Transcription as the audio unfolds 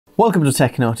Welcome to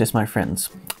Tech Notice, my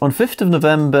friends. On 5th of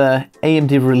November,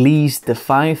 AMD released the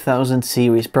 5000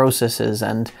 series processors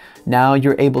and now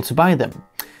you're able to buy them.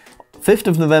 5th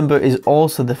of November is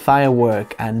also the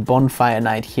firework and bonfire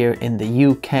night here in the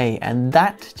UK, and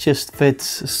that just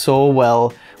fits so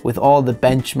well with all the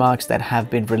benchmarks that have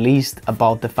been released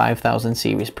about the 5000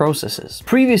 series processors.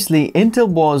 Previously, Intel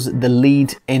was the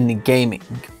lead in gaming,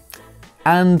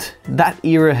 and that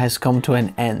era has come to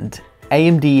an end.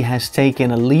 AMD has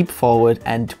taken a leap forward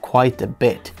and quite a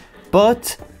bit.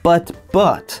 But,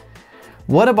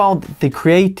 what about the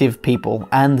creative people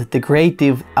and the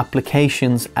creative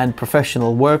applications and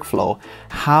professional workflow?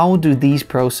 How do these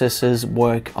processes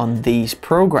work on these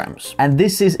programs? And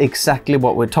this is exactly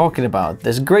what we're talking about.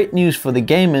 There's great news for the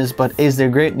gamers, but is there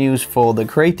great news for the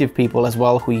creative people as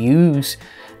well who use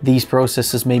these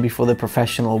processes maybe for the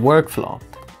professional workflow?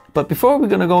 But before we're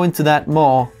gonna go into that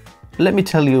more, let me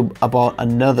tell you about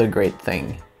another great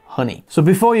thing. Honey. So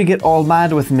before you get all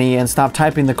mad with me and start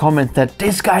typing the comment that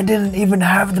this guy didn't even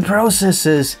have the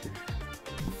processes,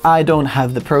 I don't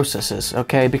have the processes,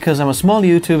 okay? Because I'm a small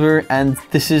YouTuber and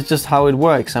this is just how it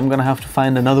works. I'm gonna have to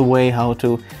find another way how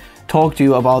to talk to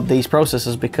you about these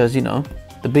processes because, you know,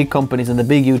 the big companies and the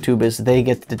big YouTubers, they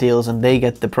get the deals and they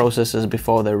get the processes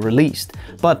before they're released.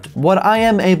 But what I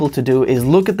am able to do is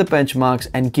look at the benchmarks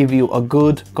and give you a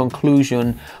good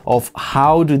conclusion of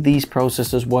how do these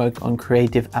processes work on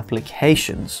creative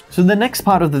applications. So the next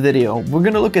part of the video, we're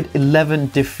gonna look at 11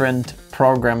 different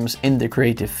programs in the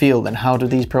creative field and how do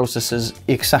these processes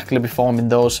exactly perform in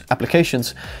those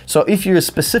applications. So if you're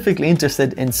specifically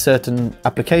interested in certain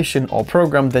application or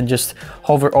program, then just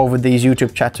hover over these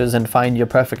YouTube chapters and find your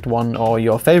perfect one or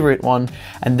your favorite one,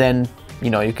 and then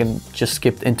you can just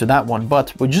skip into that one.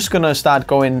 But we're just gonna start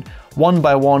going one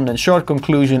by one and short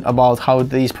conclusion about how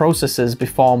these processes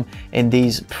perform in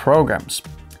these programs.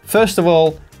 First of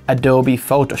all, Adobe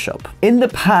Photoshop. In the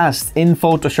past, in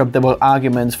Photoshop, there were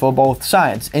arguments for both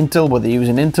sides, Intel, whether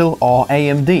using Intel or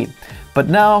AMD. But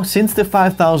now, since the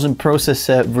 5000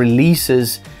 processor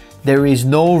releases, there is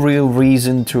no real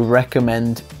reason to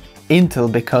recommend Intel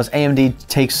because AMD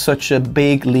takes such a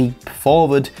big leap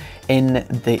forward in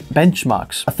the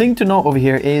benchmarks. A thing to note over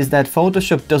here is that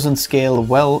Photoshop doesn't scale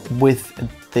well with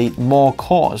the more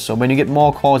cores. So when you get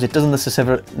more cores, it doesn't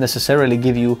necessarily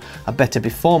give you a better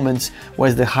performance,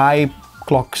 whereas the high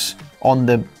clocks on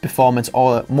the performance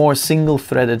or more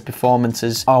single-threaded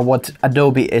performances are what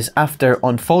Adobe is after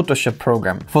on Photoshop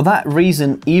program. For that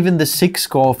reason, even the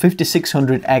 6-core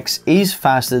 5600X is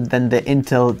faster than the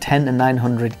Intel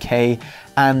 10900K,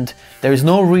 and there is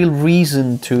no real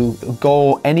reason to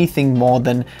go anything more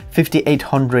than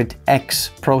 5800X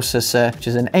processor, which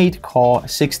is an 8-core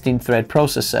 16-thread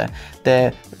processor.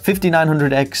 The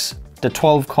 5900X, the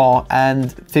 12-core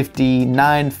and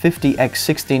 5950X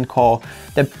 16-core,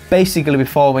 they're basically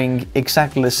performing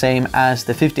exactly the same as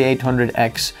the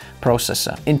 5800X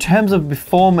processor. In terms of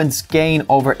performance gain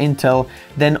over Intel,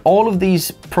 then all of these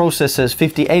processors,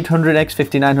 5800X,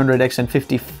 5900X and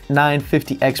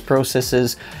 5950X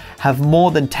processors, have more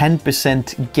than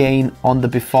 10% gain on the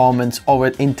performance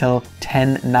over Intel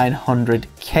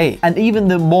 10900K. And even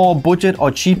the more budget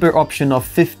or cheaper option of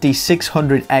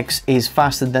 5600X is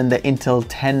faster than the Intel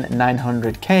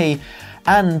 10900K.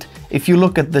 And if you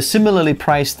look at the similarly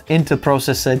priced Intel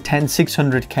processor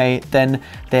 10600K, then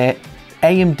the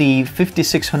AMD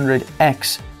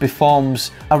 5600X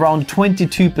performs around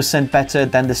 22% better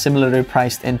than the similarly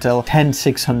priced Intel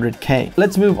 10600K.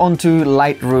 Let's move on to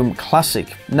Lightroom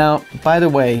Classic. Now, by the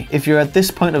way, if you're at this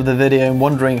point of the video and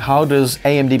wondering how does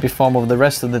AMD perform over the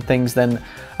rest of the things, then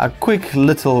a quick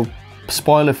little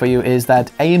spoiler for you is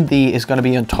that AMD is going to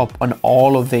be on top on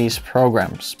all of these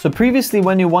programs. So previously,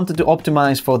 when you wanted to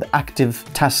optimize for the active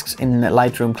tasks in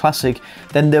Lightroom Classic,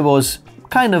 then there was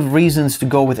kind of reasons to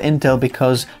go with Intel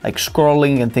because like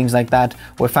scrolling and things like that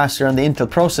were faster on the Intel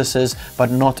processors,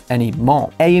 but not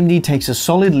anymore. AMD takes a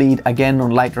solid lead again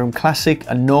on Lightroom Classic,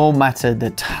 no matter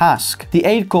the task. The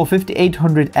 8-core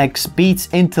 5800X beats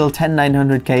Intel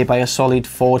 10900K by a solid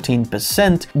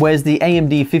 14%, whereas the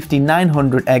AMD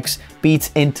 5900X beats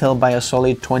Intel by a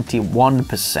solid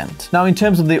 21%. Now, in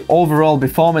terms of the overall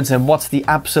performance and what's the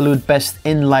absolute best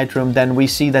in Lightroom, then we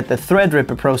see that the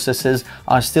Threadripper processors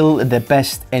are still the best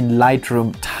in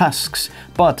Lightroom tasks,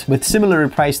 but with similarly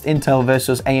priced Intel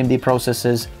versus AMD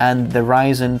processors and the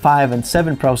Ryzen 5 and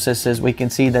 7 processors, we can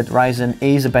see that Ryzen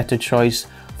is a better choice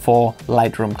for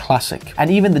Lightroom Classic. And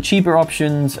even the cheaper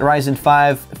options, Ryzen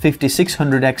 5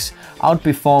 5600X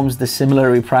outperforms the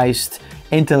similarly priced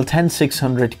Intel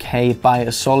 10600K by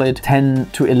a solid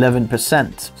 10 to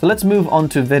 11%. So let's move on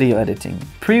to video editing.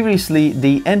 Previously,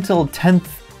 the Intel 10th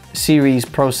series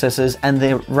processors and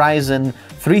the Ryzen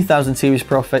 3000 series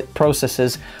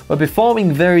processors were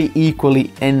performing very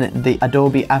equally in the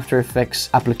Adobe After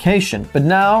Effects application. But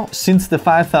now, since the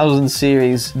 5000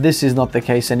 series, this is not the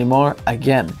case anymore.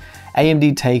 Again,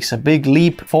 AMD takes a big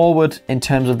leap forward in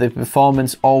terms of the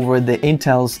performance over the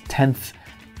Intel's 10th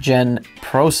gen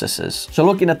processors. So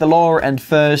looking at the lower end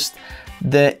first,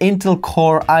 the Intel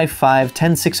Core i5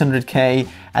 10600K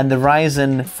and the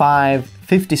Ryzen 5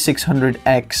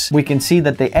 5600X, we can see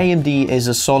that the AMD is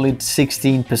a solid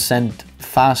 16%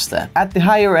 faster. At the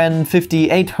higher end,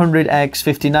 5800X,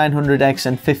 5900X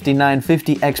and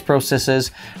 5950X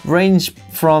processors range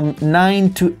from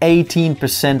 9 to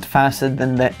 18% faster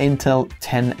than the Intel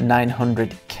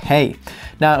 10900K.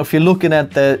 Now, if you're looking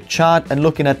at the chart and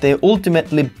looking at the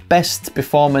ultimately best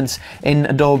performance in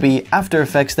Adobe After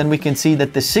Effects, then we can see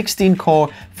that the 16-core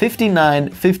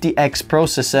 5950X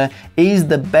processor is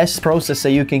the best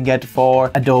processor you can get for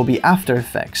Adobe After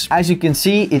Effects. As you can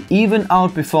see, it even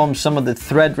outperforms some of the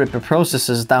Threadripper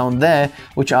processors down there,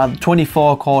 which are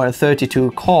 24-core and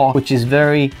 32-core, which is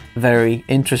very, very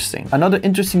interesting. Another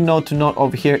interesting note to note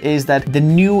over here is that the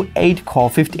new 8-core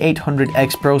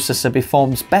 5800X processor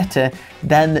performs better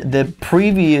than the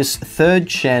previous 3rd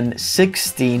gen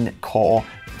 16-core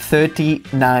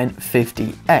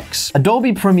 3950X.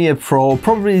 Adobe Premiere Pro,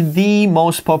 probably the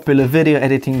most popular video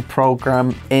editing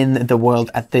program in the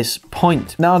world at this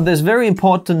point. Now, there's a very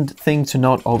important thing to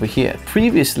note over here.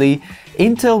 Previously,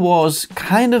 Intel was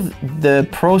kind of the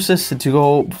processor to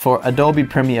go for Adobe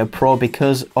Premiere Pro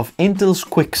because of Intel's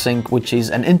QuickSync, which is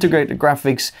an integrated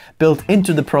graphics built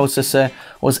into the processor,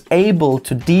 was able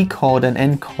to decode and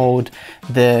encode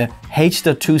the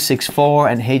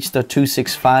H.264 and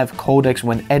H.265 codecs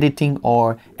when editing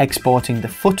or exporting the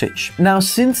footage. Now,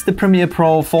 since the Premiere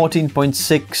Pro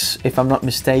 14.6, if I'm not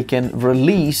mistaken,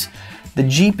 release, the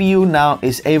GPU now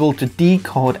is able to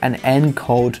decode and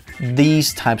encode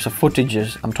these types of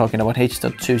footages. I'm talking about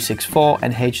H.264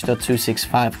 and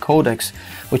H.265 codecs,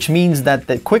 which means that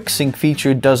the QuickSync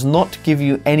feature does not give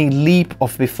you any leap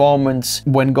of performance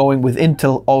when going with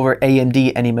Intel over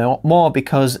AMD anymore,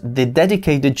 because the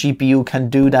dedicated GPU can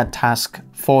do that task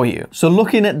for you. So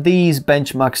looking at these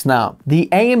benchmarks now, the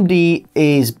AMD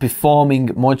is performing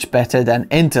much better than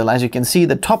Intel. As you can see,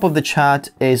 the top of the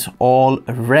chart is all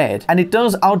red, and it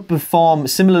does outperform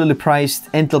similarly priced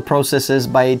Intel processors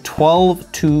by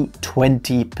 12 to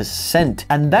 20%.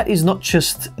 And that is not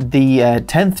just the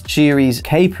 10th series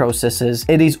K processors,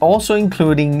 it is also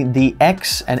including the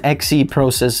X and XE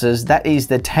processors. That is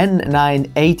the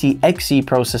 10980 XE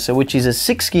processor, which is a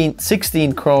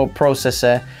 16-core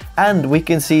processor. And we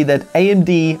can see that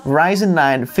AMD Ryzen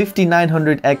 9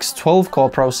 5900X 12-core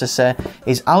processor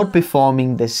is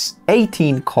outperforming this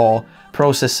 18-core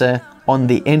processor on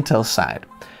the Intel side.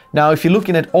 Now, if you're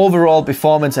looking at overall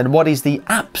performance and what is the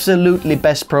absolutely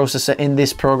best processor in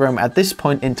this program at this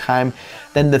point in time,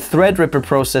 then the Threadripper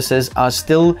processors are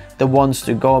still the ones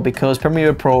to go, because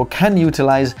Premiere Pro can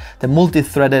utilize the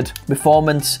multi-threaded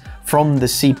performance from the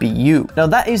CPU. Now,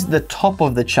 that is the top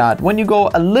of the chart. When you go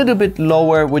a little bit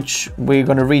lower, which we're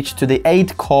going to reach to the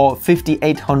 8-core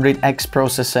 5800X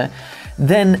processor,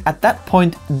 then at that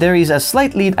point there is a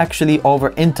slight lead actually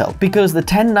over Intel, because the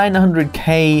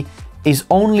 10900K is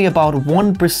only about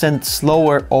 1%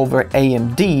 slower over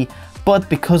AMD, but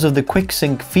because of the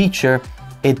QuickSync feature,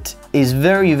 it is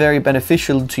very, very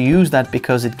beneficial to use that,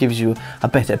 because it gives you a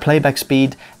better playback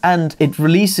speed and it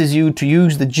releases you to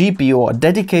use the GPU or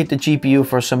dedicate the GPU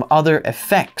for some other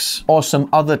effects or some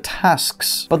other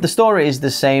tasks. But the story is the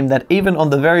same, that even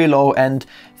on the very low end,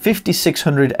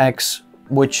 5600X,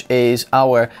 which is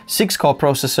our 6-core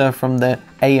processor from the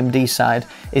AMD side,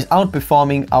 is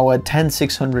outperforming our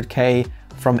 10600K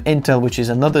from Intel, which is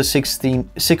another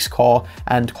 6-core,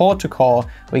 and core to core,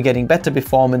 we're getting better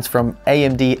performance from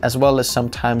AMD as well as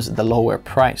sometimes the lower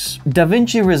price.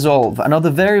 DaVinci Resolve, another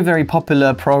very, very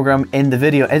popular program in the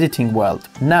video editing world.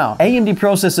 Now, AMD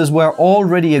processors were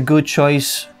already a good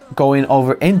choice going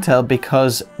over Intel,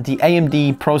 because the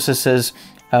AMD processors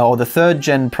or the 3rd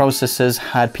gen processors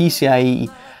had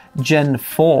PCIe Gen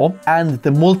 4, and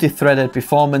the multi-threaded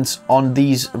performance on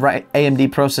these AMD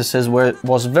processors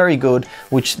was very good,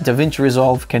 which DaVinci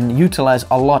Resolve can utilize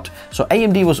a lot. So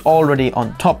AMD was already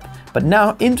on top. But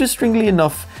now, interestingly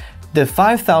enough, the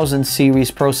 5000 series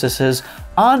processors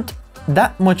aren't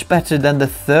that much better than the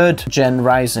 3rd gen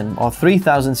Ryzen or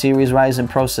 3000 series Ryzen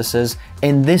processors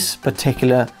in this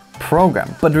particular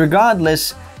program. But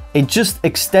regardless, it just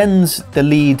extends the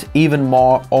lead even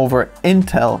more over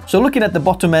Intel. So looking at the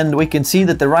bottom end, we can see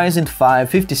that the Ryzen 5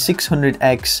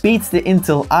 5600X beats the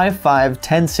Intel i5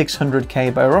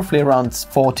 10600K by roughly around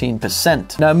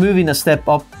 14%. Now moving a step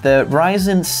up, the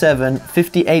Ryzen 7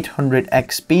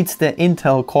 5800X beats the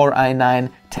Intel Core i9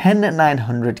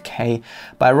 10900K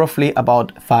by roughly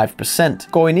about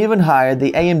 5%. Going even higher,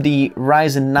 the AMD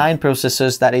Ryzen 9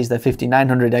 processors, that is the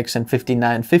 5900X and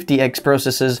 5950X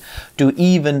processors, do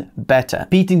even better,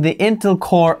 beating the Intel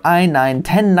Core i9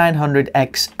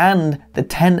 10900X and the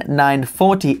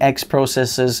 10940X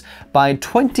processors by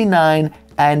 29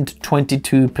 and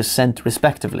 22%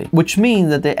 respectively, which means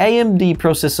that the AMD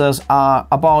processors are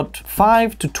about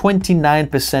 5 to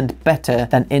 29% better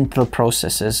than Intel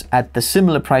processors at the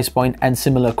similar price point and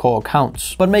similar core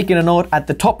counts. But making a note, at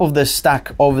the top of the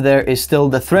stack over there is still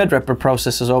the Threadripper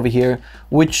processors over here,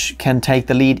 which can take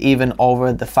the lead even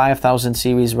over the 5000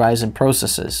 series Ryzen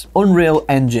processors. Unreal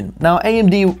Engine. Now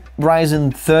AMD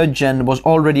Ryzen 3rd gen was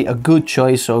already a good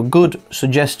choice or a good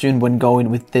suggestion when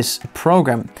going with this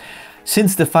program.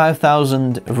 Since the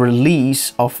 5000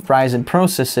 release of Ryzen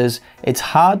processors, it's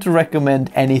hard to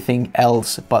recommend anything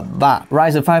else but that.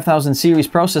 Ryzen 5000 series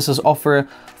processors offer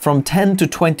from 10 to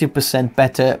 20%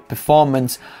 better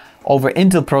performance over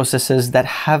Intel processors that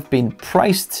have been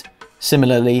priced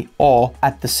similarly or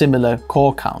at the similar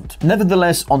core count.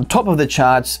 Nevertheless, on top of the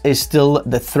charts is still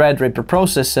the Threadripper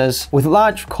processors with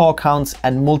large core counts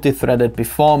and multi-threaded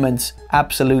performance,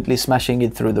 absolutely smashing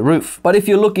it through the roof. But if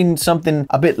you're looking something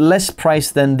a bit less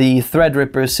priced than the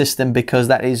Threadripper system, because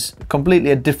that is completely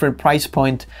a different price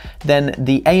point, then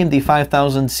the AMD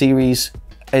 5000 series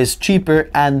is cheaper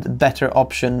and better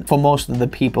option for most of the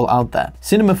people out there.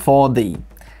 Cinema 4D.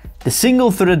 The single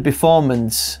threaded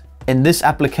performance in this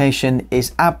application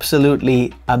is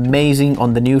absolutely amazing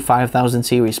on the new 5000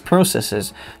 series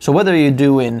processors. So whether you're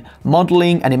doing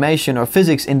modeling, animation or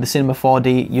physics in the Cinema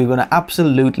 4D, you're gonna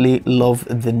absolutely love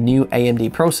the new AMD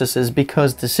processors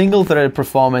because the single threaded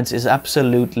performance is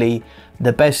absolutely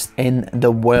the best in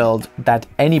the world that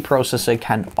any processor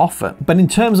can offer. But in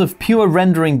terms of pure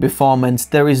rendering performance,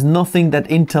 there is nothing that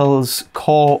Intel's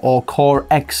Core or Core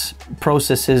X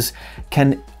processors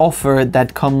can offer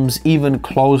that comes even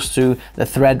close to the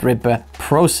Threadripper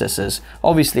processors.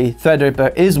 Obviously,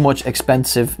 Threadripper is much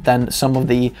expensive than some of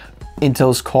the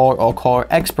Intel's Core or Core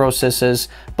X processors,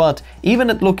 but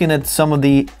even at looking at some of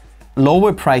the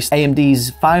lower priced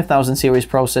AMD's 5000 series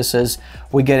processors,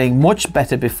 we're getting much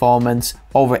better performance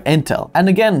over Intel. And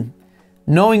again,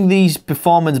 knowing these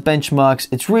performance benchmarks,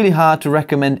 it's really hard to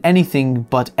recommend anything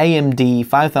but AMD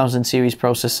 5000 series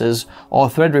processors or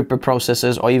Threadripper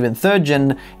processors or even 3rd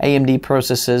gen AMD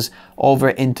processors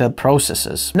over Intel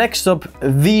processors. Next up,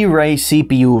 V-Ray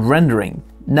CPU rendering.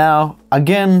 Now,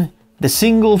 again, the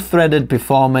single threaded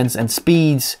performance and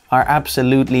speeds are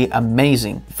absolutely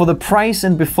amazing. For the price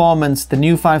and performance, the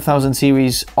new 5000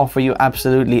 series offer you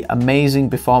absolutely amazing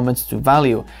performance to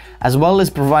value, as well as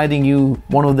providing you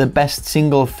one of the best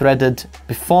single threaded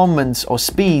performance or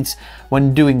speeds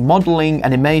when doing modeling,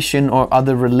 animation or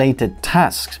other related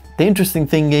tasks. The interesting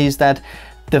thing is that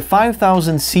the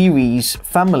 5000 series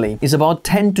family is about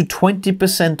 10 to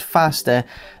 20% faster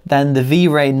than the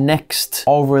V-Ray Next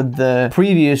over the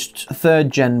previous 3rd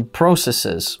gen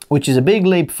processors, which is a big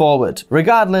leap forward.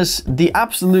 Regardless, the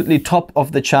absolutely top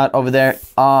of the chart over there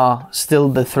are still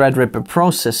the Threadripper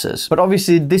processors. But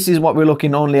obviously this is what we're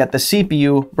looking only at the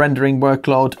CPU rendering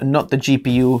workload, not the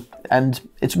GPU. And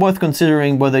it's worth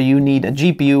considering whether you need a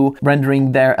GPU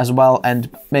rendering there as well, and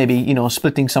maybe, you know,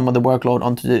 splitting some of the workload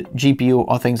onto the GPU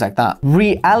or things like that.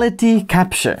 Reality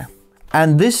capture.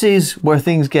 And this is where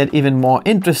things get even more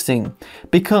interesting,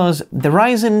 because the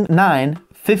Ryzen 9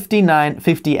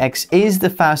 5950X is the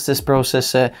fastest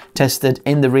processor tested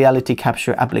in the reality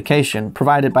capture application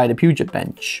provided by the Puget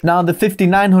Bench. Now the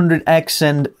 5900X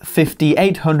and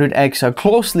 5800X are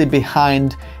closely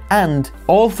behind, and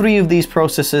all three of these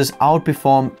processors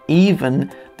outperform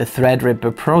even the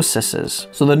Threadripper processors.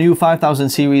 So the new 5000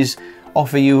 series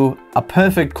offer you a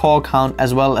perfect core count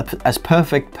as well as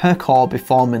perfect per core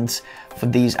performance for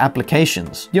these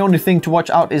applications. The only thing to watch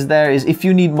out is if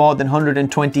you need more than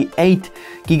 128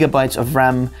 gigabytes of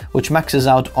RAM, which maxes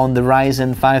out on the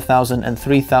Ryzen 5000 and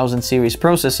 3000 series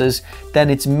processors, then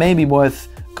it's maybe worth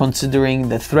considering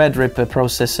the Threadripper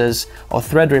processors or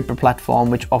Threadripper platform,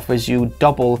 which offers you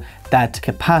double that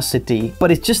capacity.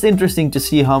 But it's just interesting to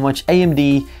see how much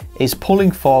AMD is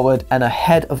pulling forward and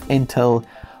ahead of Intel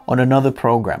on another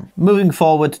program. Moving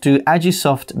forward to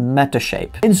Agisoft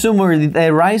Metashape. In summary, the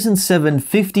Ryzen 7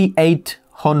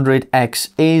 1500X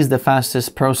is the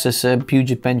fastest processor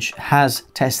Puget Bench has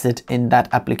tested in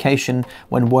that application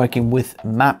when working with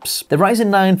maps. The Ryzen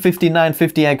 9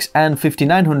 5950X and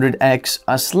 5900X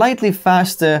are slightly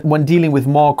faster when dealing with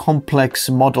more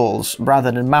complex models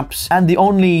rather than maps, and the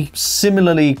only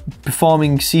similarly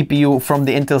performing CPU from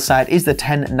the Intel side is the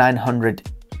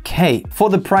 10900K.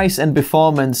 For the price and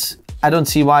performance, I don't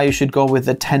see why you should go with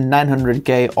the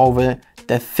 10900K over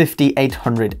the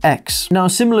 5800X. Now, a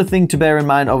similar thing to bear in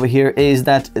mind over here is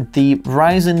that the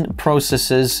Ryzen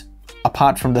processors,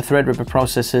 apart from the Threadripper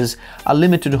processors, are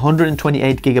limited to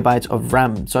 128 gigabytes of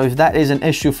RAM. So if that is an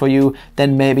issue for you,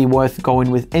 then maybe worth going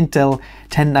with Intel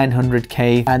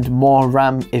 10900K and more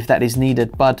RAM if that is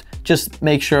needed. But just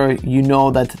make sure you know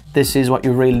that this is what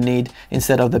you really need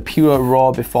instead of the pure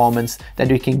raw performance that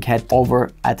you can get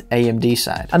over at AMD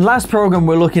side. And last program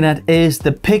we're looking at is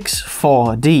the Pix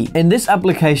 4D. In this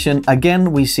application,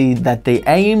 again, we see that the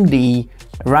AMD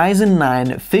Ryzen 9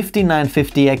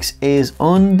 5950X is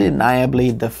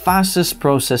undeniably the fastest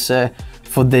processor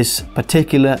for this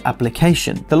particular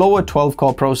application. The lower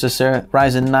 12-core processor,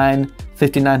 Ryzen 9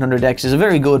 5900X, is a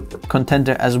very good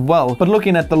contender as well. But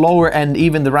looking at the lower end,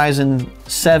 even the Ryzen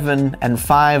 7 and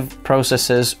 5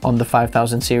 processors on the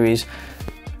 5000 series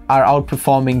are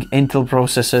outperforming Intel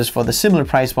processors for the similar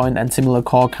price point and similar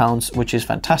core counts, which is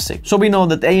fantastic. So we know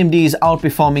that AMD is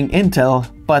outperforming Intel,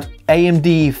 but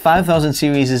AMD 5000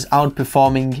 series is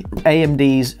outperforming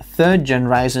AMD's 3rd gen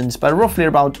Ryzens by roughly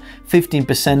about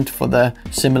 15% for the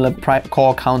similar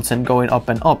core counts and going up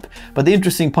and up. But the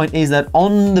interesting point is that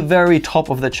on the very top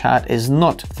of the chart is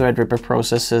not Threadripper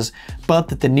processors,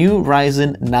 but the new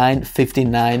Ryzen 9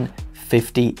 5950X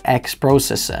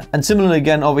processor. And similarly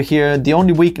again over here, the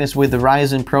only weakness with the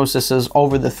Ryzen processors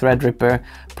over the Threadripper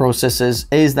processors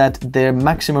is that their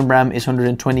maximum RAM is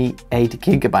 128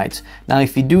 gigabytes. Now,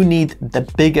 if you do need the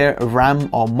bigger RAM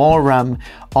or more RAM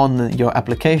on your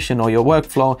application or your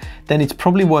workflow, then it's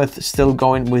probably worth still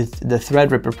going with the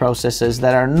Threadripper processors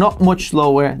that are not much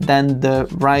slower than the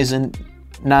Ryzen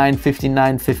 9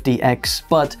 5950X,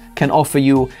 but can offer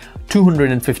you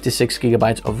 256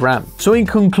 gigabytes of RAM. So in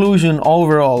conclusion,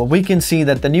 overall, we can see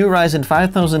that the new Ryzen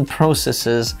 5000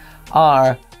 processors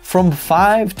are from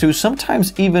 5 to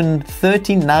sometimes even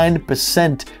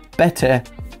 39% better,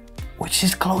 which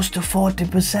is close to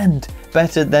 40%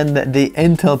 better than the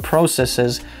Intel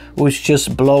processors, which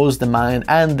just blows the mind.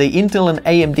 And the Intel and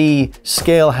AMD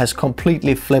scale has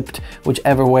completely flipped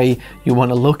whichever way you want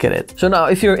to look at it. So now,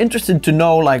 if you're interested to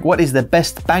know like what is the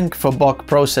best bang for buck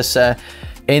processor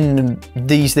in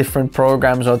these different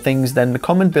programs or things, then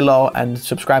comment below and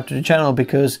subscribe to the channel,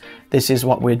 because this is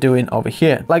what we're doing over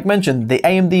here. Like mentioned, the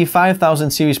AMD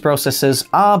 5000 series processors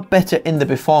are better in the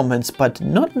performance, but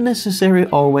not necessarily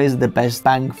always the best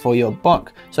bang for your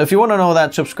buck. So if you want to know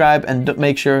that, subscribe and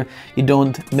make sure you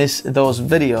don't miss those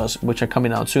videos, which are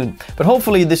coming out soon. But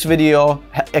hopefully this video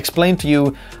explained to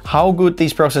you how good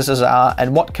these processors are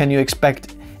and what can you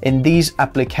expect in these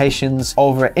applications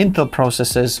over Intel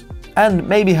processors, and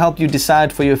maybe help you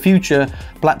decide for your future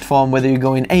platform whether you're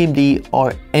going AMD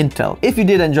or Intel. If you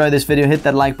did enjoy this video, hit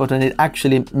that like button. It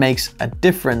actually makes a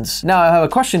difference. Now, I have a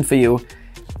question for you.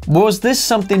 Was this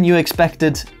something you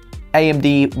expected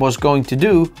AMD was going to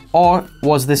do, or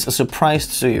was this a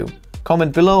surprise to you?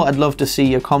 Comment below. I'd love to see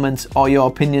your comments or your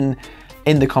opinion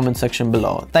in the comment section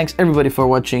below. Thanks everybody for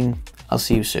watching. I'll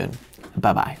see you soon.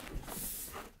 Bye bye.